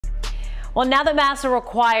Well, now that masks are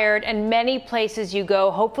required and many places you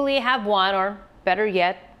go hopefully have one, or better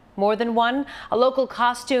yet, more than one, a local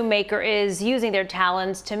costume maker is using their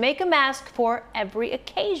talents to make a mask for every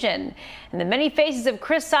occasion. And the many faces of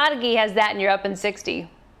Chris Sadeghi has that in your Up in 60.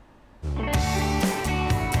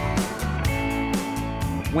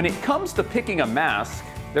 When it comes to picking a mask,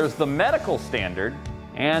 there's the medical standard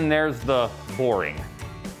and there's the boring.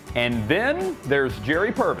 And then there's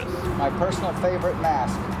Jerry Purvis. My personal favorite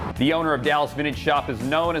mask. The owner of Dallas Vintage Shop is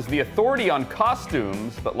known as the authority on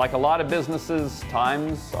costumes, but like a lot of businesses,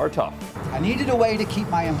 times are tough. I needed a way to keep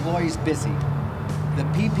my employees busy. The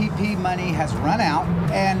PPP money has run out,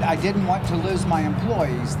 and I didn't want to lose my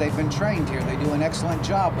employees. They've been trained here. They do an excellent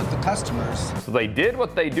job with the customers. So they did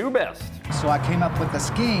what they do best. So I came up with a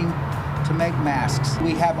scheme to make masks.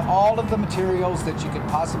 We have all of the materials that you could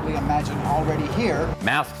possibly imagine already here.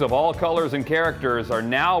 Masks of all colors and characters are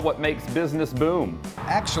now what makes business boom.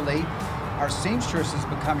 Actually, our seamstress is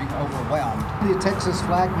becoming overwhelmed. The Texas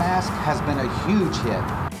flag mask has been a huge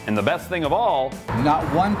hit. And the best thing of all, not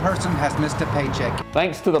one person has missed a paycheck.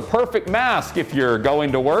 Thanks to the perfect mask if you're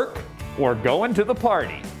going to work or going to the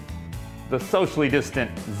party. The socially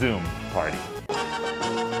distant Zoom party.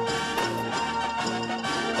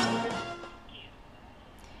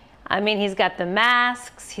 I mean, he's got the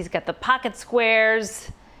masks, he's got the pocket squares,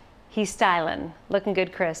 he's styling. Looking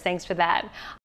good, Chris. Thanks for that.